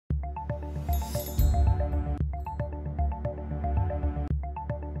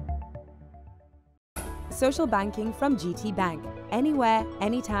social banking from GT Bank. Anywhere,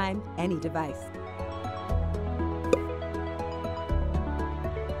 anytime, any device.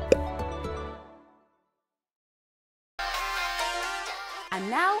 And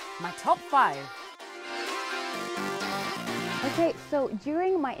now, my top 5. Okay, so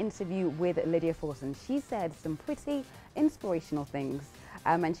during my interview with Lydia Forson, she said some pretty inspirational things,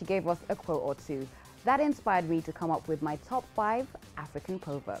 and she gave us a quote or two. That inspired me to come up with my top 5 African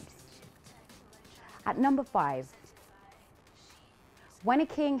proverbs. At number 5, when a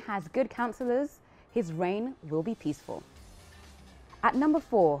king has good counselors, his reign will be peaceful. At number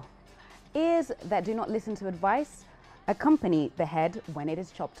 4, ears that do not listen to advice accompany the head when it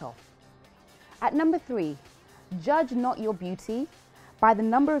is chopped off. At number 3, judge not your beauty by the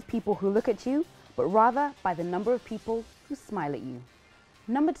number of people who look at you, but rather by the number of people who smile at you.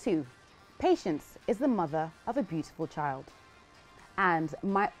 Number 2, patience is the mother of a beautiful child. And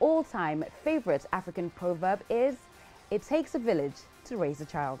my all-time favorite African proverb is, it takes a village to raise a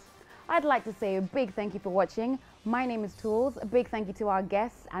child. I'd like to say a big thank you for watching. My name is Toolz. A big thank you to our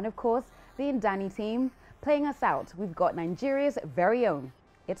guests and of course the Ndani team. Playing us out, we've got Nigeria's very own,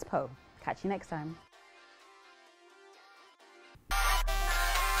 it's Poe. Catch you next time.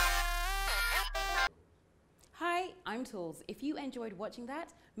 Hi, I'm Toolz. If you enjoyed watching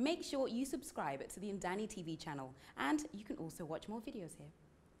that, make sure you subscribe to the NdaniTV channel, and you can also watch more videos here.